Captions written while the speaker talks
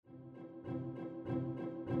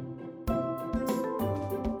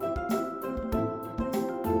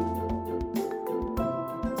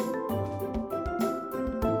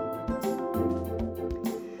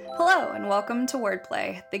welcome to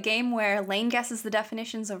Wordplay, the game where Lane guesses the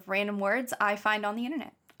definitions of random words I find on the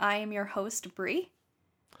internet. I am your host, Bree.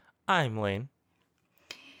 I'm Lane.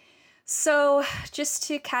 So, just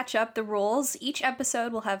to catch up the rules, each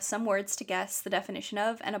episode will have some words to guess the definition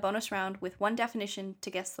of and a bonus round with one definition to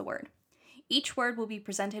guess the word. Each word will be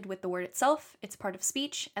presented with the word itself, its part of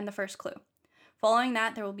speech, and the first clue. Following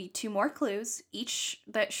that, there will be two more clues, each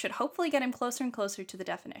that should hopefully get him closer and closer to the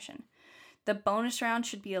definition. The bonus round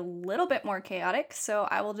should be a little bit more chaotic, so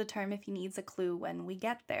I will determine if he needs a clue when we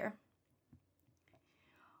get there.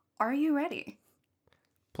 Are you ready?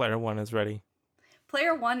 Player one is ready.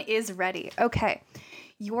 Player one is ready. Okay.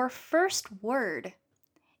 Your first word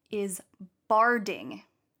is barding.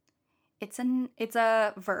 It's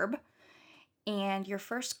a verb, and your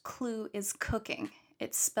first clue is cooking.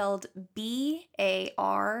 It's spelled B-A-R-D-I-N-G.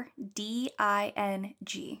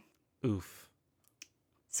 Oof.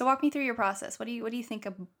 So walk me through your process. What do you think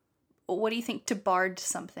to bard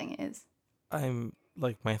something is?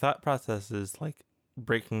 My thought process is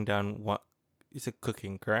breaking down what is it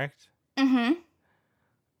cooking, correct? Mm-hmm.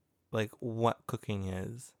 What cooking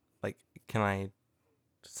is. Can I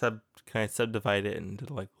subdivide it into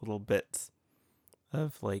little bits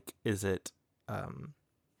of is it trying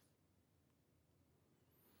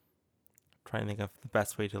to think of the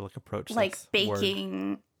best way to approach this baking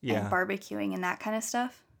word. and barbecuing and that kind of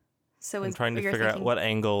stuff. So I'm trying to figure out what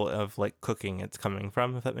angle of cooking it's coming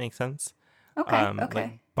from, if that makes sense. Okay.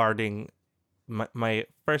 Okay. Barding. My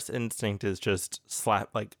first instinct is just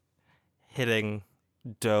hitting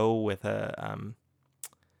dough with a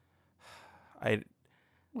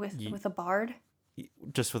with a bard.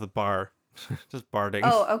 Just with a bar, just barding.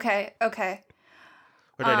 Oh, okay. Okay.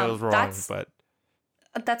 Which I know is wrong, but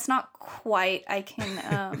that's not quite. I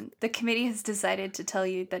can. The committee has decided to tell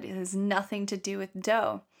you that it has nothing to do with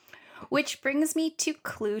dough. Which brings me to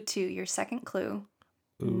clue 2, your second clue.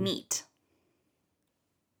 Ooh. Meat.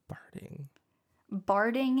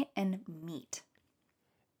 Barding and meat.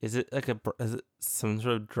 Is it is it some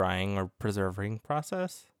sort of drying or preserving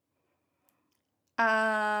process?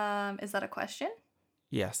 Is that a question?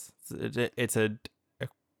 Yes, it's a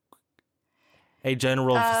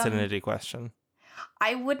general vicinity question.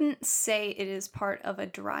 I wouldn't say it is part of a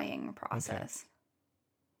drying process. Okay.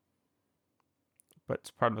 But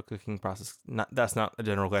it's part of a cooking process. That's not a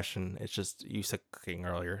general question. It's just you said cooking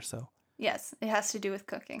earlier, so. Yes, it has to do with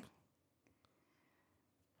cooking.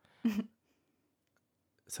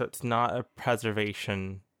 So it's not a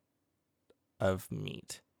preservation of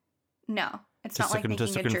meat. No, it's not like making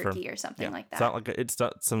a jerky or something like that. It's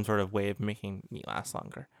not some sort of way of making meat last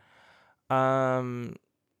longer.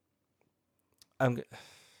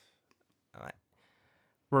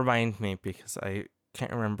 Remind me, because I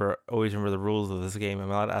can't always remember the rules of this game. Am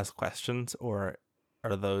I allowed to ask questions, or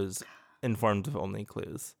are those informed of only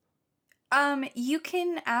clues? You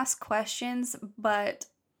can ask questions, but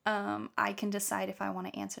I can decide if I want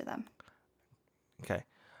to answer them. Okay.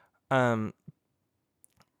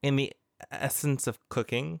 In the essence of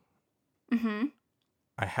cooking, mm-hmm.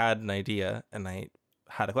 I had an idea and I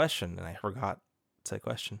had a question and I forgot to say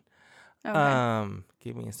question. Okay.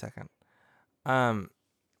 Give me a second.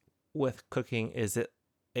 With cooking, is it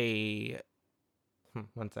a...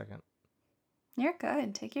 1 second. You're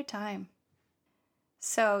good. Take your time.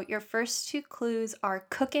 So your first two clues are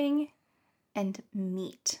cooking and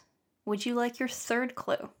meat. Would you like your third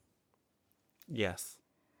clue? Yes.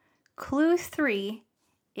 Clue 3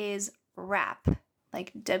 is wrap,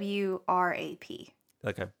 like W-R-A-P.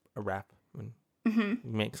 Like a wrap when mm-hmm.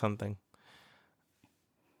 you make something.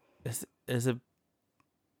 Is it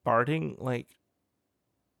barding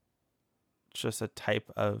just a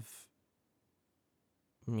type of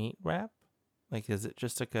meat wrap? Is it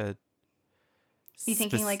just a... You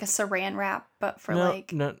thinking like a saran wrap, but for No.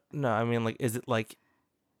 I mean, is it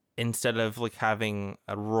instead of having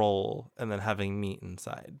a roll and then having meat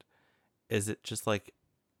inside, is it just a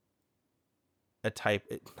type?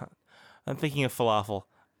 I'm thinking of falafel.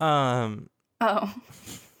 Oh.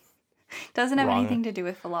 Doesn't have anything to do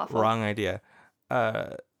with falafel. Wrong idea.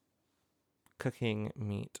 Cooking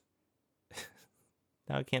meat.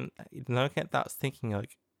 Now I can't. I was thinking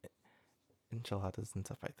enchiladas and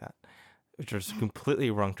stuff like that, which was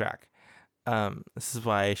completely wrong track. This is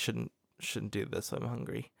why I shouldn't do this when I'm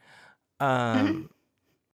hungry. I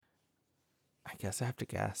guess I have to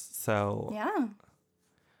guess. So yeah,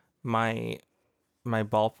 my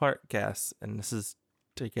ballpark guess, and this is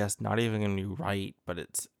to guess, not even going to be right, but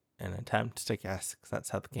it's an attempt to guess because that's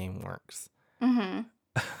how the game works. Mm-hmm.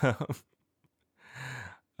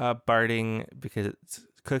 Barding, because it's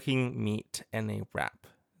cooking, meat, and a wrap.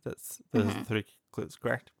 Those are the 3 clues,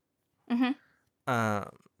 correct? Um,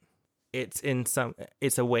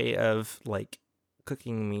 it's a way of like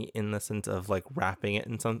cooking meat in the sense of like wrapping it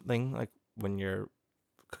in something. Like when you're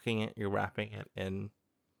cooking it, you're wrapping it in.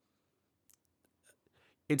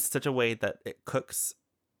 It's such a way that it cooks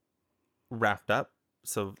wrapped up.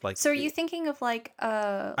 So like, So are you thinking of like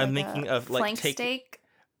I'm a thinking of like flank steak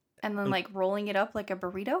and then like rolling it up like a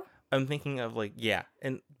burrito? I'm thinking of like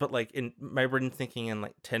but like in my brain's thinking in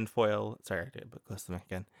like tinfoil. Sorry, I did put close to the mic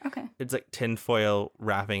again. Okay. It's like tinfoil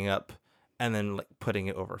wrapping up and then like putting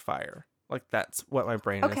it over fire. Like that's what my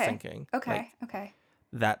brain is thinking. Okay. Like, Okay.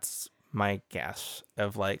 that's my guess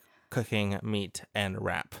of like cooking meat and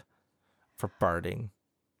wrap for barding.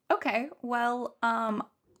 Okay. Well,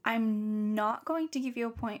 I'm not going to give you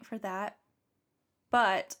a point for that,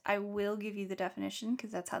 but I will give you the definition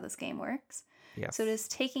because that's how this game works. Yes. So it is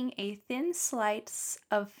taking a thin slice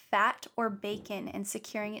of fat or bacon and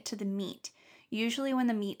securing it to the meat, usually when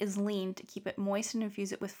the meat is lean, to keep it moist and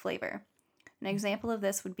infuse it with flavor. An example of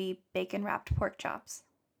this would be bacon wrapped pork chops.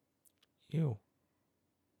 Ew.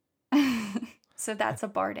 So that's a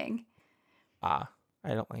barding. I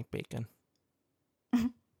don't like bacon.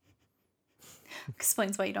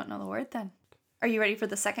 Explains why you don't know the word then. Are you ready for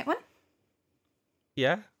the second one?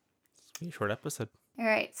 Yeah. It's a short episode. All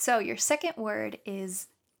right, so your second word is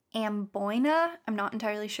amboyna. I'm not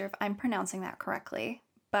entirely sure if I'm pronouncing that correctly,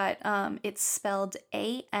 but it's spelled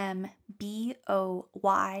Amboyna.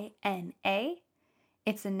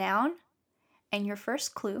 It's a noun, and your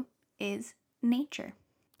first clue is nature.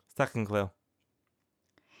 Second clue.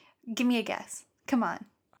 Give me a guess. Come on.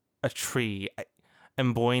 A tree.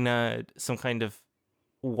 Amboyna, some kind of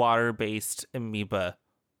water-based amoeba.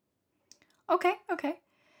 Okay.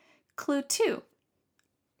 Clue 2.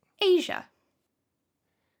 Asia.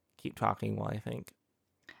 Keep talking while I think.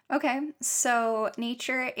 Okay, so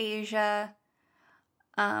nature, Asia.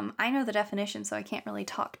 I know the definition, so I can't really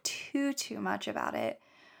talk too much about it.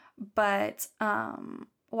 But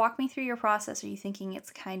walk me through your process. Are you thinking it's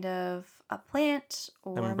kind of a plant,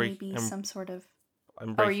 or maybe some sort of?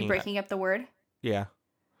 Are you breaking up the word? Yeah.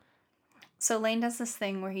 So Lane does this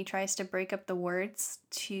thing where he tries to break up the words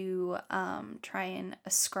to try and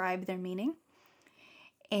ascribe their meaning.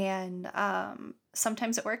 And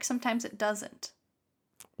sometimes it works, sometimes it doesn't.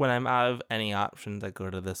 When I'm out of any options, I go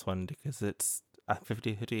to this one because it's a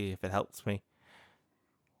 50-50 if it helps me.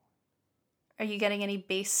 Are you getting any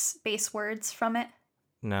base words from it?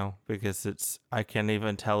 No, because I can't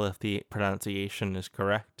even tell if the pronunciation is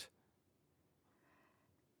correct.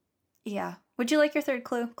 Yeah. Would you like your third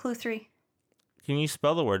clue? Clue 3. Can you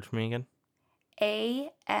spell the word for me again?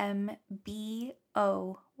 Amboyna.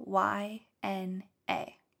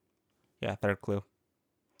 Yeah, third clue.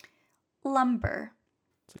 Lumber.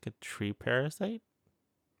 It's like a tree parasite?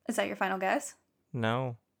 Is that your final guess?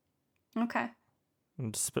 No. Okay.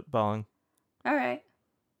 I'm just spitballing. All right.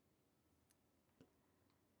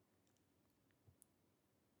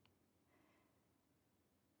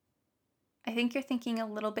 I think you're thinking a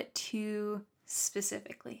little bit too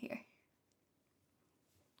specifically here.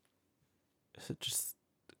 Is it just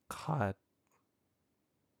cod?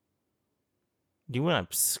 You went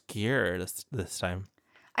obscure this time.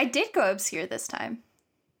 I did go obscure this time.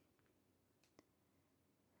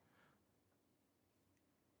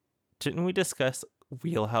 Didn't we discuss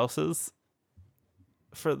wheelhouses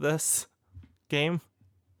for this game?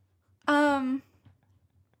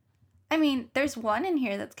 I mean, there's one in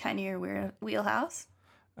here that's kind of your wheelhouse.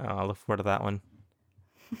 Oh, I'll look forward to that one.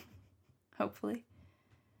 Hopefully.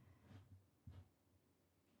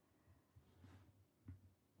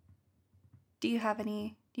 Do you have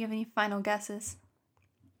any final guesses?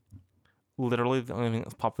 Literally, the only thing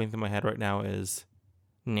that's popping through my head right now is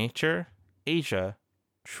nature, Asia,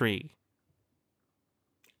 tree.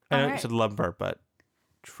 I know you said lumber, but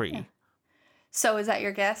tree. Yeah. So is that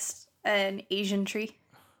your guess? An Asian tree?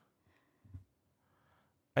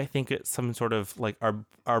 I think it's some sort of like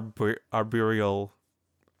arboreal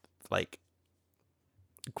like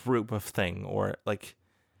group of thing, or like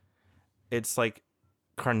it's like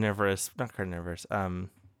not carnivorous.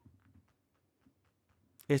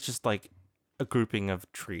 It's just like a grouping of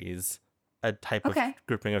trees, a type of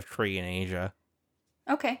grouping of tree in Asia.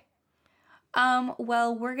 Okay.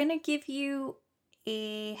 Well, we're gonna give you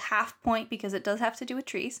a half point because it does have to do with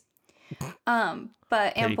trees.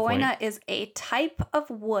 But Amboyna is a type of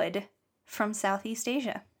wood from Southeast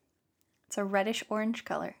Asia. It's a reddish orange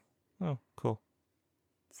color. Oh, cool.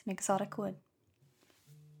 It's an exotic wood.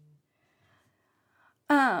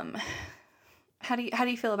 How do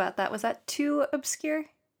you feel about that? Was that too obscure?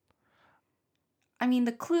 I mean,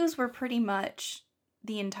 the clues were pretty much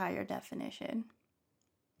the entire definition.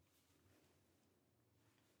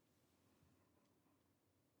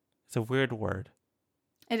 It's a weird word.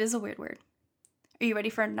 It is a weird word. Are you ready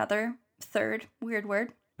for another third weird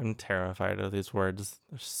word? I'm terrified of these words.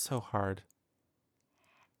 They're so hard.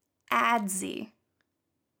 Adsy.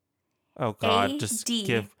 Oh God, just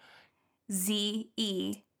give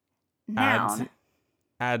A-D-Z-E. ads, Noun.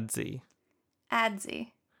 adsy.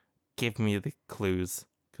 Adsy. Give me the clues,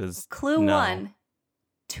 because Clue no. 1.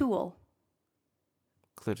 Tool.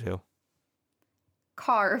 Clue 2.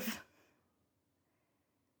 Carve.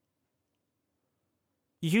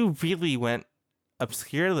 You really went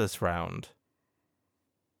obscure this round.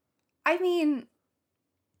 I mean,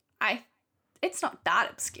 it's not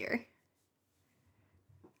that obscure.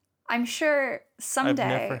 I'm sure someday.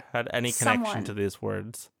 I've never had any connection to these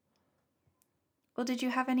words. Well, did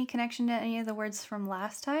you have any connection to any of the words from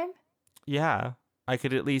last time? Yeah, I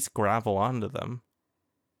could at least grapple onto them.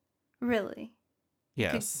 Really?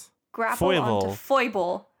 Yes. Grapple onto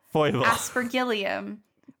foible. Foible. Aspergillium.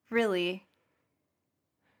 Really?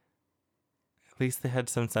 At least they had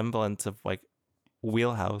some semblance of, like,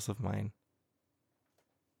 wheelhouse of mine.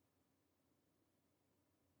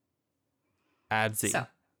 Adsy. So,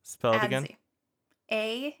 Spell it again.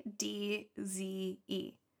 A-D-Z-E.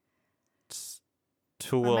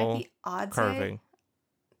 Tool Or it might be carving.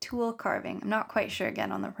 Tool carving. I'm not quite sure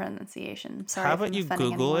again on the pronunciation. Sorry. How about you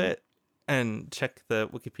Google it and check the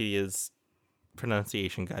Wikipedia's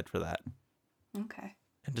pronunciation guide for that? Okay.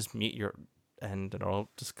 And just mute your end, and I'll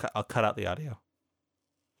cut out the audio.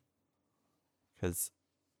 Because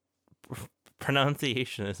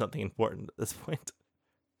pronunciation is something important at this point.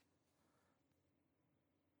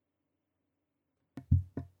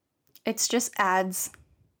 It's just ads.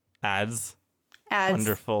 Ads. Ads.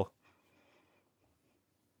 Wonderful.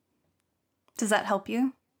 Does that help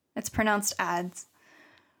you? It's pronounced ads.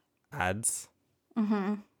 Ads.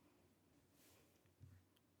 Mm-hmm.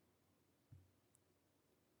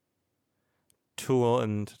 Tool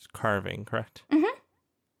and carving, correct? Mm-hmm.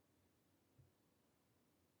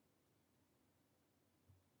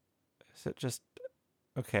 Is it just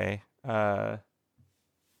okay? Sorry,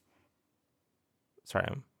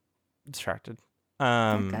 I'm distracted.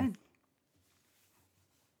 Good.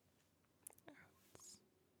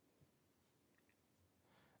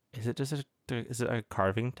 Is it just a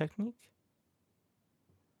carving technique?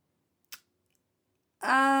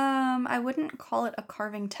 I wouldn't call it a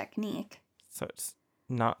carving technique. So it's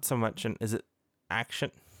not so much is it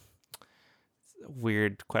action? It's a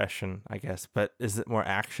weird question, I guess, but is it more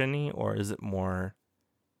action-y or is it more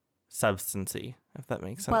substancy, if that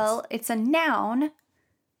makes sense? Well, it's a noun.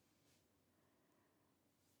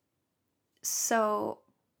 So,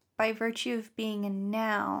 by virtue of being a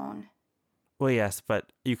noun... Well, yes,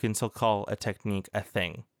 but you can still call a technique a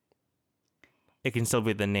thing. It can still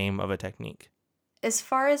be the name of a technique. As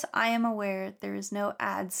far as I am aware, there is no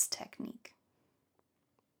ads technique.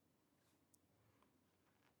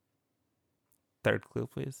 Third clue,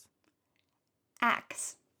 please.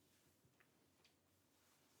 Axe.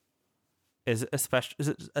 Is it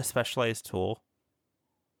a specialized tool?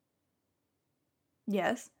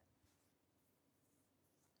 Yes.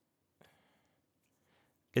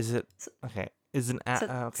 Is it okay? Is an So,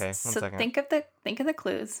 okay? One second. Think of the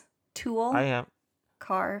clues. Tool. I am.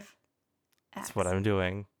 Carve. Axe. That's what I'm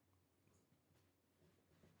doing.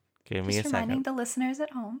 Give me a Just reminding second. the listeners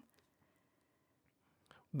at home.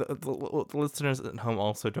 The listeners at home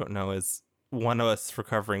also don't know is one of us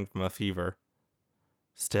recovering from a fever.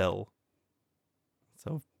 Still.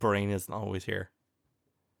 So brain isn't always here.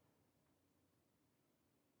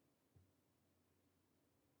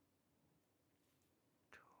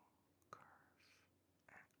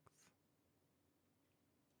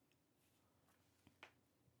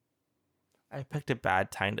 I picked a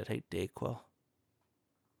bad time to take Dayquil.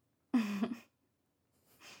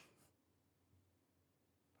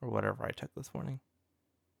 Or whatever I took this morning.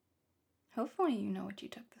 Hopefully you know what you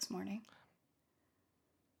took this morning.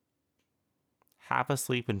 Half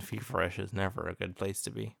asleep and feverish is never a good place to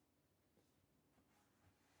be.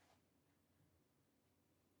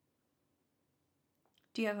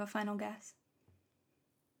 Do you have a final guess?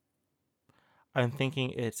 I'm thinking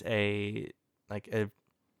it's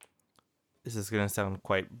this is going to sound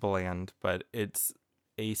quite bland, but it's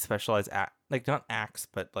a specialized like not axe,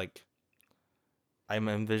 but like I'm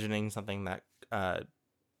envisioning something that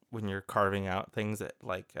when you're carving out things that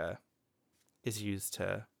like is used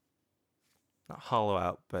to not hollow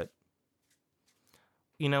out, but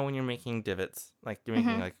you know when you're making divots, like you're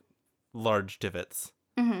making like large divots.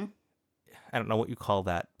 Mm-hmm. I don't know what you call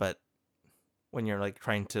that, but when you're like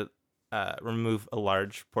trying to remove a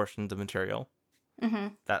large portion of material,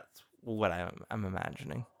 that's what I'm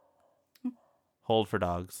imagining. Hold for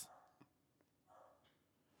dogs.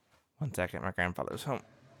 1 second, my grandfather's home.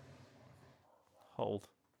 Hold.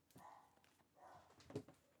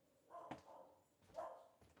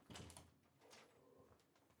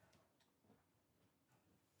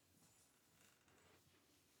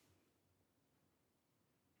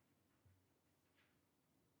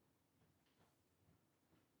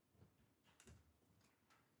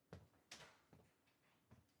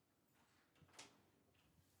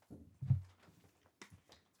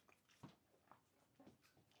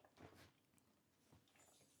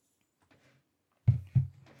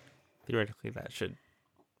 Theoretically, that should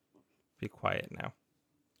be quiet now.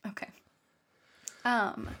 Okay.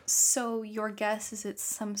 So your guess is it's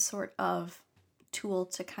some sort of tool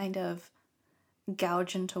to kind of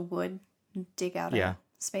gouge into wood, and dig out a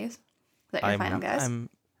space? Is that your final guess?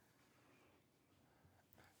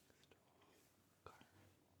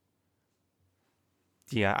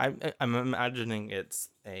 I'm imagining it's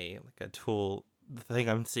a tool. The thing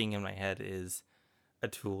I'm seeing in my head is a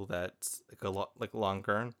tool that's like a lot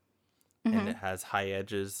longer, and it has high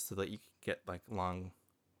edges so that you can get like long.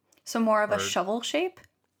 So more of a shovel shape?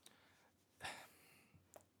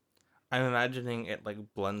 I'm imagining it like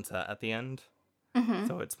blunts out at the end,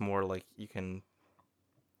 so it's more like you can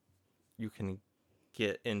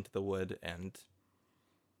get into the wood, and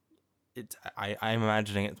I'm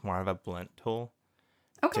imagining it's more of a blunt tool.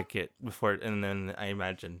 Okay. To get before, and then I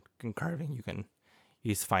imagine in carving you can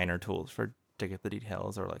use finer tools to get the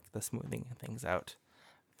details or like the smoothing things out.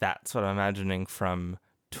 That's what I'm imagining from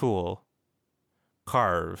tool,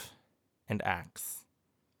 carve, and axe.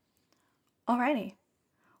 Alrighty.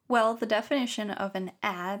 Well, the definition of an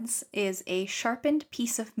adze is a sharpened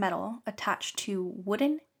piece of metal attached to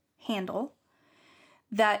wooden handle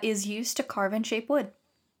that is used to carve and shape wood.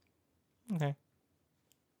 Okay.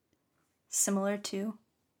 Similar to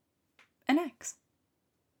an axe.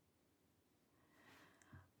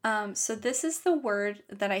 So this is the word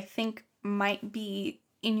that I think might be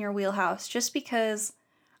in your wheelhouse, just because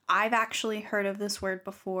I've actually heard of this word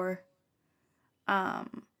before,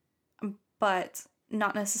 but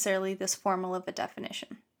not necessarily this formal of a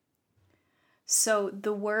definition. So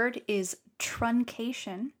the word is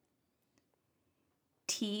truncation.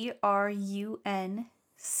 Truncation.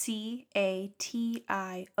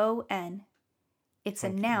 It's a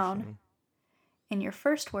noun. And your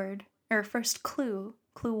first word, or first clue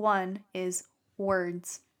 1, is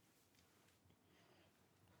words.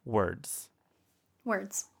 Words.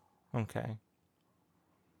 Okay.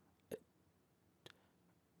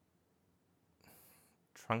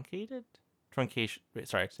 Truncated? Truncation. Wait,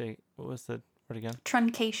 sorry. Say, what was the word again?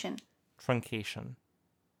 Truncation.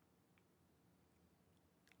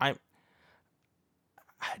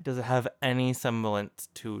 Does it have any semblance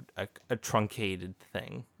to a truncated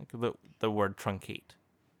thing? Like the word truncate.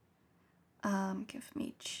 Give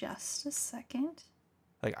me just a second.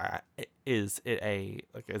 Like, is it a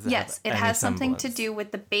like? Yes, it has something to do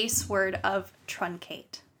with the base word of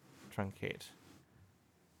truncate. Truncate.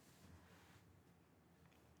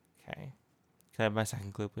 Okay. Can I have my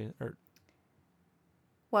second clue, please?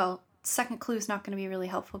 Well, second clue is not going to be really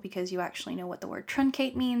helpful because you actually know what the word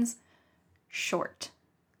truncate means. Short.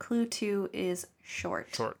 Clue 2 is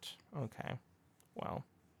short. Short. Okay. Well.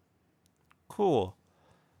 Cool.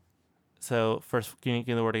 So first, can you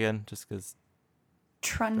give the word again? Just because.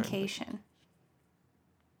 Truncation.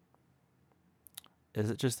 Is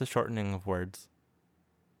it just the shortening of words?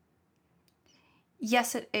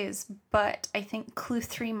 Yes, it is, but I think clue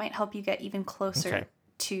 3 might help you get even closer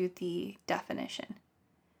to the definition.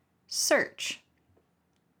 Search.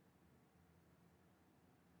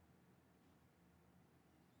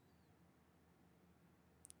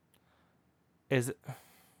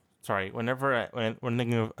 Sorry, whenever when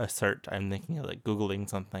thinking of a search, I'm thinking of like Googling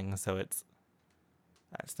something, so that's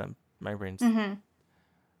my brain's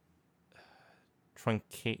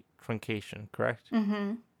truncation, correct?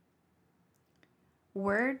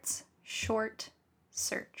 Words, short,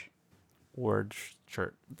 search. Words,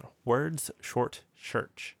 short,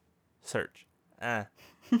 search.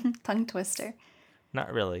 Tongue twister.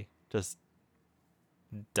 Not really, just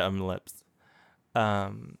dumb lips.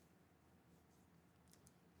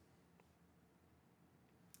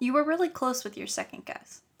 You were really close with your second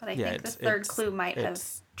guess, but I think the third clue might have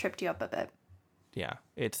tripped you up a bit. Yeah,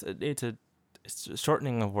 it's a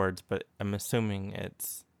shortening of words, but I'm assuming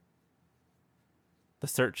the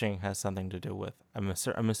searching has something to do with. I'm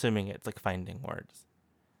assuming it's like finding words.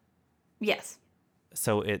 Yes.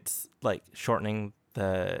 So it's like shortening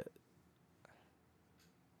the.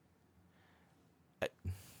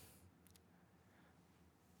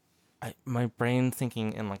 My brain's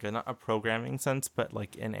thinking in like not a programming sense, but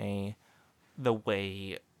like in the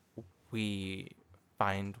way we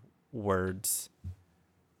find words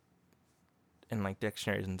in like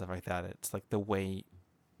dictionaries and stuff like that, it's like the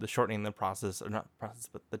shortening the process, or not process,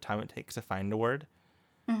 but the time it takes to find a word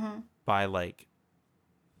by like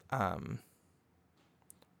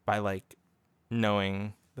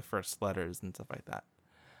knowing the first letters and stuff like that.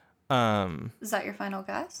 Is that your final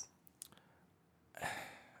guess?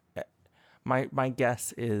 My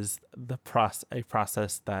guess is a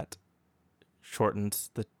process that shortens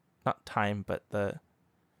the not time, but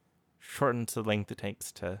shortens the length it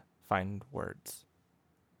takes to find words.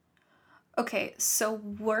 Okay, so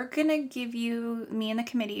we're gonna give you, me and the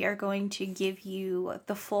committee are going to give you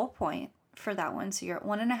the full point for that one, so you're at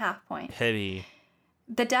 1.5 points. Pity.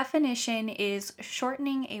 The definition is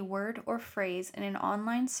shortening a word or phrase in an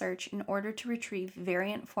online search in order to retrieve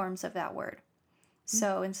variant forms of that word.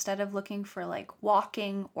 So instead of looking for like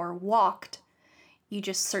walking or walked, you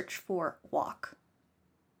just search for walk.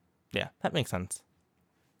 Yeah, that makes sense.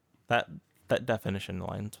 That definition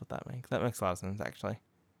aligns with that makes. That makes a lot of sense, actually.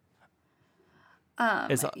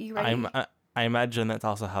 You ready? I imagine that's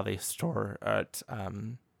also how they store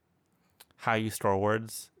how you store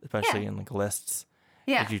words, especially in like lists.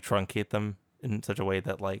 Yeah. If you truncate them in such a way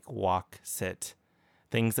that like walk, sit,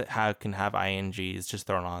 things that can have ings just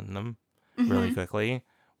thrown on them really quickly.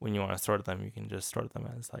 When you want to sort them, you can just sort them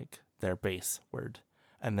as like their base word,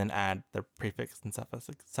 and then add their prefix and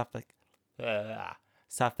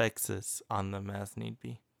suffixes on them as need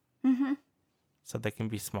be. So they can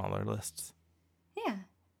be smaller lists. Yeah.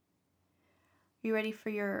 You ready for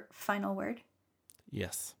your final word?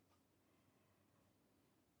 Yes.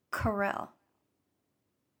 Corral.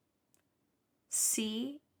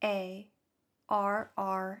 Carrel.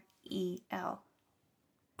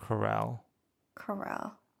 Corral.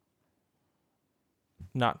 Corral.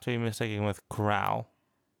 Not to be mistaken with corral.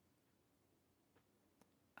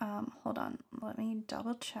 Hold on. Let me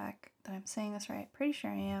double check that I'm saying this right. Pretty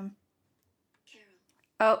sure I am.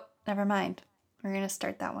 Oh, never mind. We're going to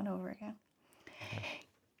start that one over again. Okay.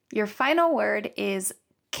 Your final word is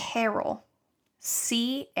carol.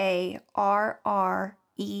 Carrel.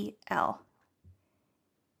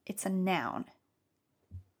 It's a noun.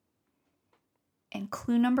 And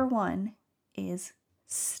clue number 1 is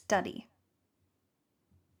study.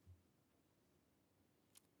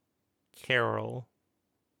 Carol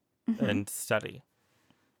and study.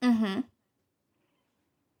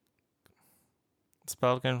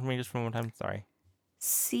 Spell again for me just one more time. Sorry.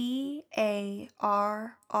 Carrel.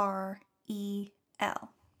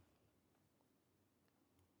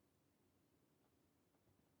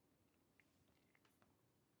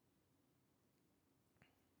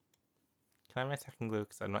 Can I have my second clue?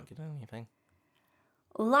 Because I'm not getting anything.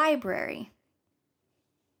 Library.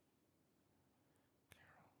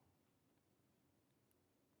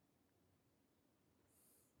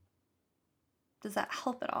 Does that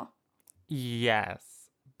help at all? Yes,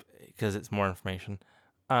 because it's more information.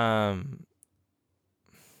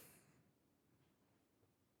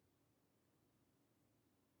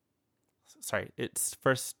 Sorry, its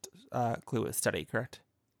first clue is study, correct?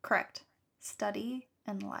 Correct. Study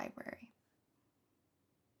and library.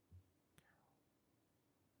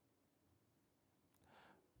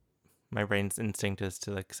 My brain's instinct is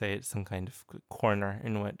to like say it's some kind of corner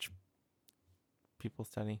in which people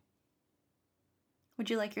study. Would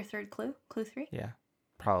you like your third clue? Clue 3? Yeah,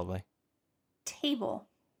 probably. Table.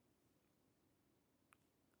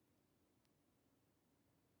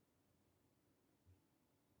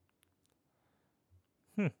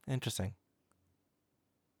 Interesting.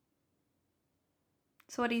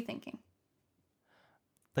 So what are you thinking?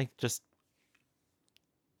 Like just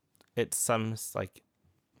it's some like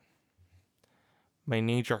my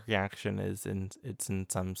knee-jerk reaction is it's in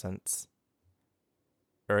some sense,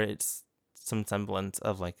 or it's some semblance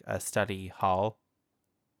of like a study hall,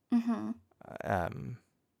 or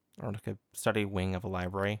like a study wing of a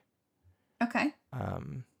library. Okay.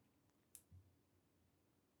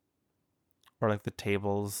 Or like the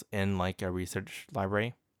tables in like a research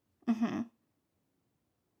library.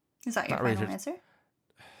 Is that your final answer?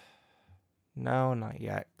 No, not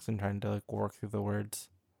yet, because I'm trying to like work through the words.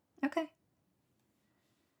 Okay.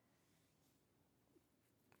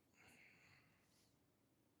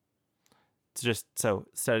 It's just so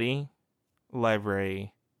study,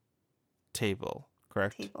 library, table,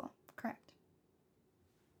 correct? Table, correct.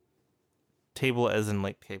 Table as in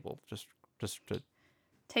like table, just to...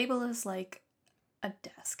 Table is like a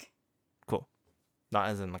desk. Cool. Not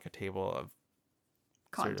as in like a table of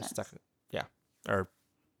Contents. Sort of yeah, or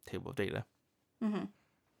table of data.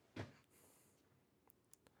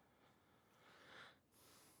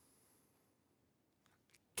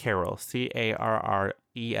 Carrel.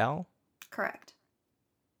 Carrel. Correct.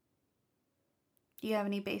 Do you have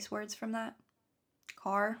any base words from that?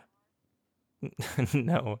 Car?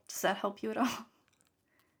 No. Does that help you at all?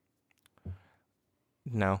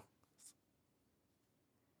 No.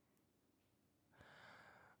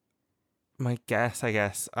 My guess, I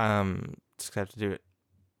guess, just have to do it,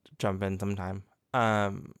 jump in sometime,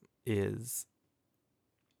 is,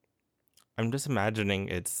 I'm just imagining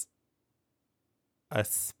it's a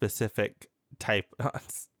specific type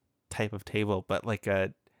of table, but like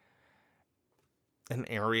an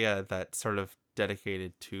area that's sort of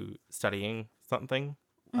dedicated to studying something.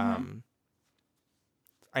 Mm-hmm.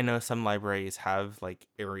 I know some libraries have like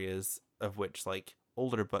areas of which like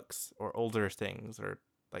older books or older things or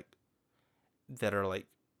like that are like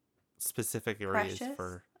specific areas Precious?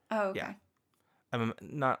 for. Oh, okay. Yeah. I'm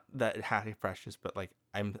not that happy precious, but like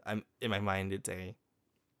I'm in my mind it's a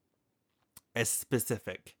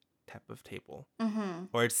specific type of table Mm-hmm.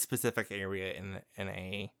 or a specific area in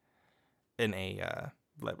a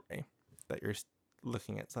library that you're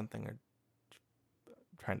looking at something or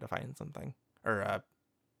trying to find something or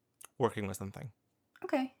working with something.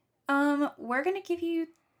 Okay. We're gonna give you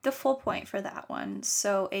the full point for that one.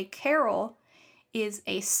 So a carrel is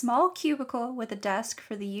a small cubicle with a desk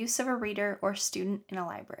for the use of a reader or student in a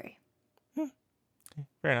library. Okay,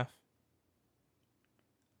 fair enough.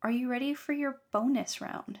 Are you ready for your bonus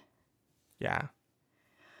round? Yeah.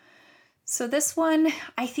 So this one,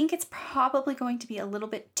 I think it's probably going to be a little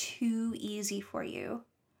bit too easy for you.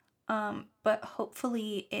 But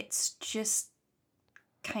hopefully it's just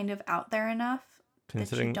kind of out there enough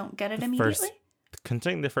that you don't get it immediately.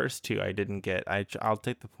 Considering the first two I didn't get, I'll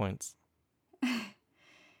take the points.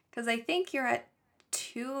 Because I think you're at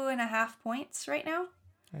 2.5 points right now.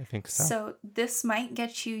 I think so. So this might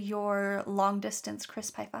get you your long distance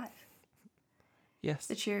crisp high five. Yes.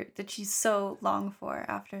 That you so long for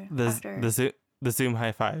after the Zoom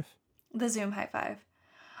high five. The Zoom high five.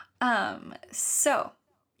 So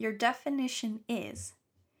your definition is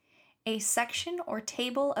a section or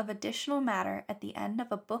table of additional matter at the end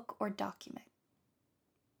of a book or document.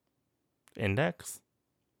 Index?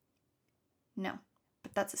 No,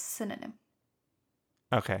 but that's a synonym.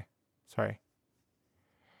 Okay. Sorry.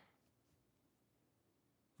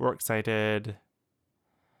 Works cited.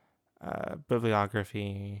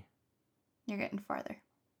 Bibliography. You're getting farther.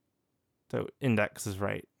 So index is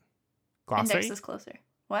right. Glossary? Index is closer.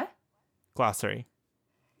 What? Glossary.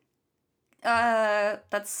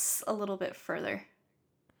 That's a little bit further.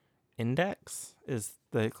 Index is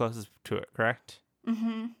the closest to it, correct?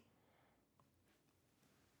 Mm-hmm.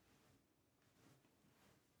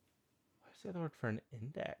 What's the other word for an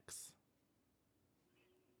index?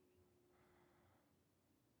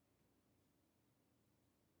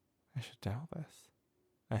 I should know this.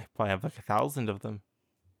 I probably have like 1,000 of them.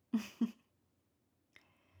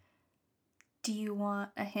 Do you want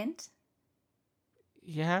a hint?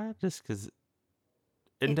 Yeah, just because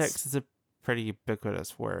index is a pretty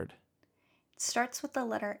ubiquitous word. It starts with the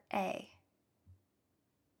letter A.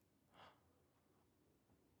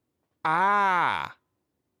 Ah!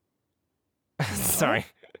 Sorry.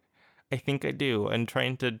 I think I do. I'm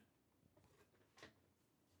trying to...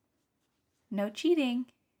 No cheating.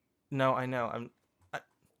 No, I know.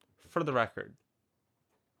 For the record,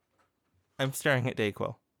 I'm staring at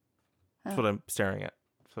Dayquil. That's what I'm staring at,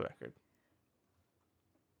 for the record.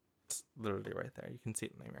 It's literally right there. You can see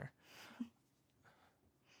it in the mirror.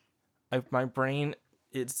 My brain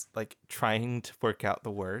is like trying to work out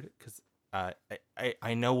the word because I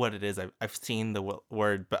know what it is. I've seen the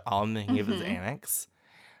word, but all I'm thinking of is annex.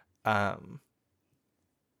 It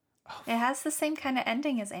has the same kind of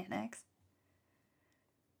ending as annex.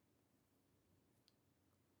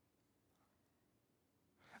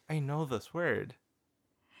 I know this word.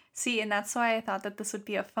 See, and that's why I thought that this would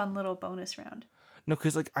be a fun little bonus round. No,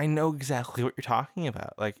 because like I know exactly what you're talking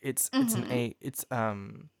about. Like it's an A. It's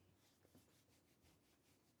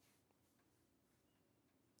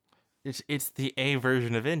the A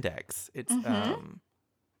version of index. It's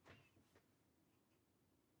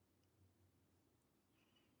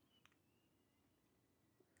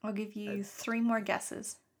I'll give you 3 more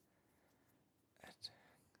guesses.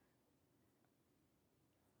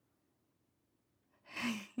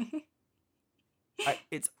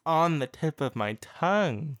 It's on the tip of my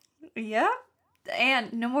tongue. Yeah?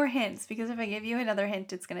 And no more hints, because if I give you another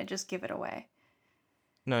hint, it's going to just give it away.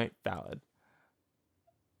 No, valid.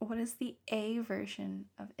 What is the A version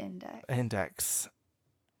of index? Index.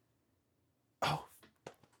 Oh,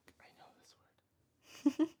 I know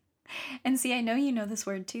this word. And see, I know you know this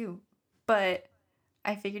word too, but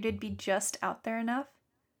I figured it'd be just out there enough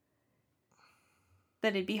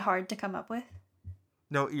that it'd be hard to come up with?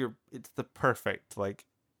 No, it's the perfect like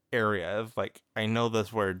area of like I know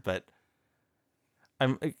this word, but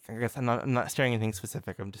I guess I'm not staring anything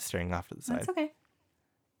specific. I'm just staring off to the side. That's okay.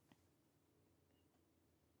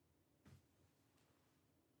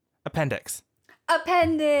 Appendix.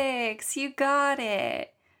 Appendix. You got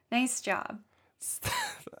it. Nice job.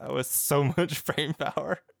 That was so much brain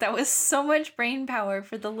power. That was so much brain power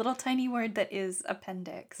for the little tiny word that is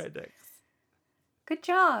appendix. Appendix. Good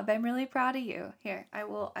job. I'm really proud of you. Here, I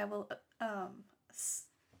will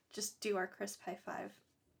just do our crisp high five.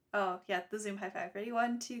 Oh, yeah, the Zoom high five. Ready?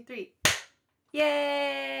 1, 2, 3.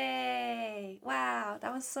 Yay! Wow,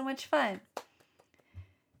 that was so much fun.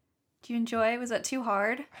 Did you enjoy? Was that too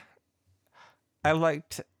hard? I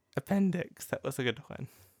liked appendix. That was a good one.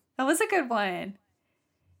 That was a good one.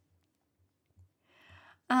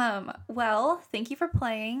 Well, thank you for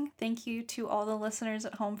playing. Thank you to all the listeners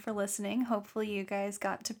at home for listening. Hopefully you guys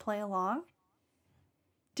got to play along.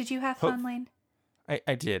 Did you have fun, Lane?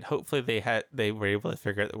 I did. Hopefully they were able to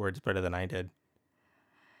figure out the words better than I did.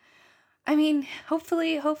 I mean,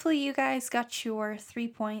 hopefully you guys got your 3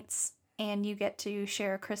 points and you get to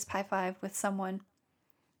share a crisp high five with someone.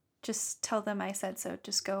 Just tell them I said so.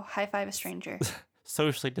 Just go high five a stranger.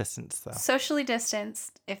 Socially distanced, though. Socially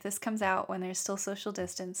distanced. If this comes out when there's still social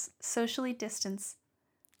distance. Socially distanced.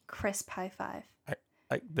 Crisp high five.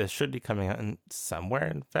 This should be coming out somewhere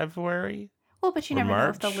in February. Well, but you never March. know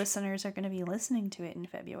if the listeners are going to be listening to it in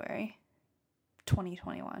February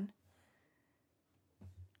 2021.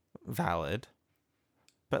 Valid.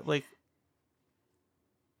 But, like,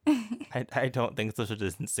 I don't think social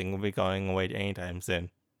distancing will be going away anytime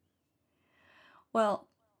soon. Well,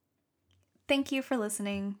 thank you for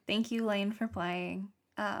listening. Thank you, Lane, for playing.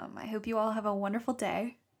 I hope you all have a wonderful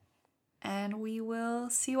day. And we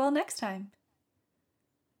will see you all next time.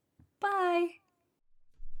 Bye.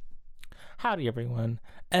 Howdy, everyone.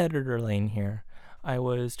 Editor Lane here. I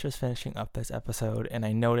was just finishing up this episode, and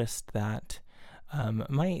I noticed that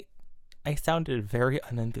I sounded very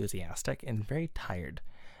unenthusiastic and very tired,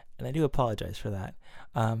 and I do apologize for that.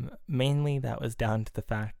 Mainly that was down to the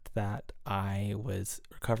fact that I was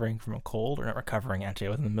recovering from a cold, or not recovering, actually, I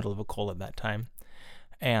was in the middle of a cold at that time,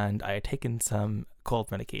 and I had taken some cold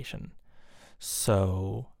medication.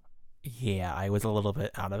 So, yeah, I was a little bit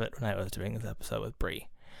out of it when I was doing this episode with Bree.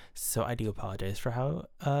 So I do apologize for how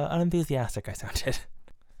unenthusiastic I sounded.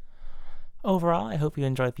 Overall, I hope you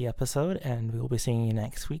enjoyed the episode, and we will be seeing you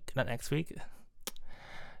next week. Not next week.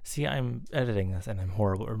 See, I'm editing this, and I'm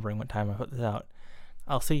horrible at remembering what time I put this out.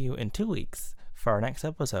 I'll see you in 2 weeks for our next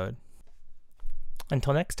episode.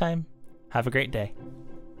 Until next time, have a great day.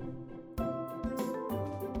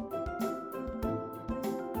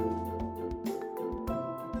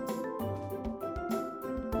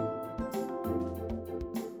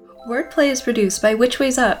 Wordplay is produced by Which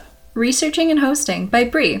Ways Up. Researching and hosting by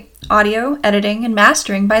Bree. Audio, editing, and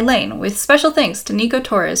mastering by Lane, with special thanks to Nico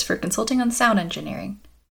Torres for consulting on sound engineering.